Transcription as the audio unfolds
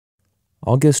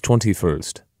August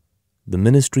 21st. The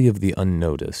Ministry of the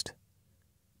Unnoticed.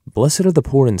 Blessed are the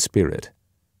poor in spirit.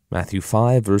 Matthew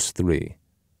 5, verse 3.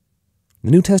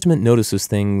 The New Testament notices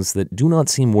things that do not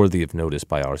seem worthy of notice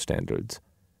by our standards.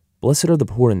 Blessed are the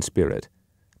poor in spirit.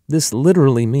 This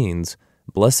literally means,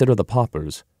 blessed are the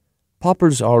paupers.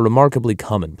 Paupers are remarkably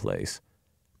commonplace.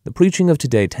 The preaching of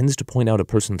today tends to point out a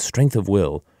person's strength of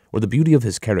will or the beauty of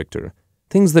his character,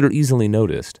 things that are easily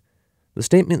noticed. The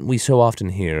statement we so often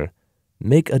hear,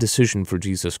 "Make a decision for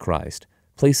Jesus Christ,"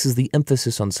 places the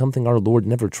emphasis on something our Lord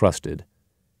never trusted.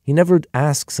 He never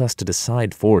asks us to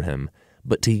decide for him,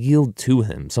 but to yield to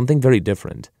him, something very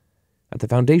different. At the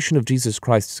foundation of Jesus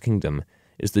Christ's kingdom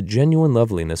is the genuine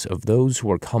loveliness of those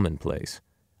who are commonplace.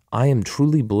 I am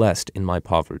truly blessed in my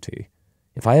poverty.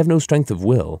 If I have no strength of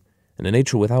will, and a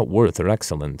nature without worth or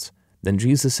excellence, then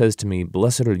Jesus says to me,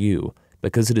 "Blessed are you,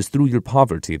 because it is through your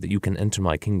poverty that you can enter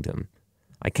my kingdom."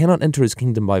 I cannot enter his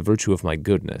kingdom by virtue of my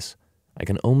goodness. I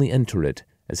can only enter it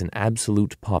as an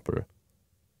absolute pauper.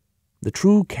 The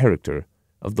true character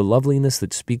of the loveliness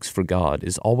that speaks for God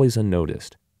is always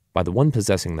unnoticed by the one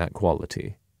possessing that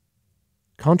quality.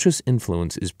 Conscious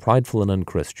influence is prideful and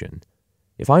unchristian.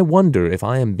 If I wonder if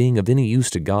I am being of any use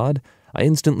to God, I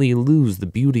instantly lose the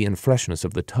beauty and freshness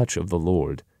of the touch of the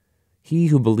Lord. He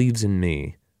who believes in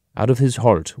me, out of his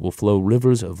heart will flow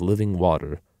rivers of living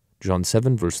water. John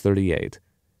 7, verse 38.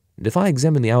 And if I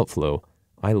examine the outflow,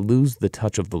 I lose the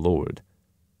touch of the Lord.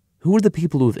 Who are the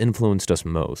people who have influenced us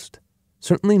most?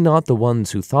 Certainly not the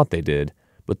ones who thought they did,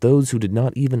 but those who did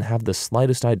not even have the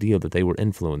slightest idea that they were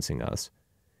influencing us.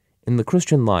 In the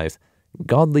Christian life,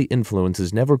 godly influence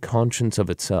is never conscious of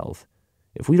itself.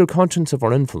 If we are conscious of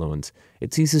our influence,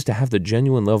 it ceases to have the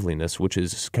genuine loveliness which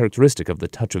is characteristic of the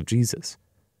touch of Jesus.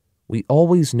 We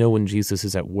always know when Jesus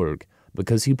is at work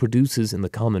because he produces in the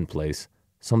commonplace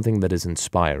something that is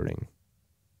inspiring.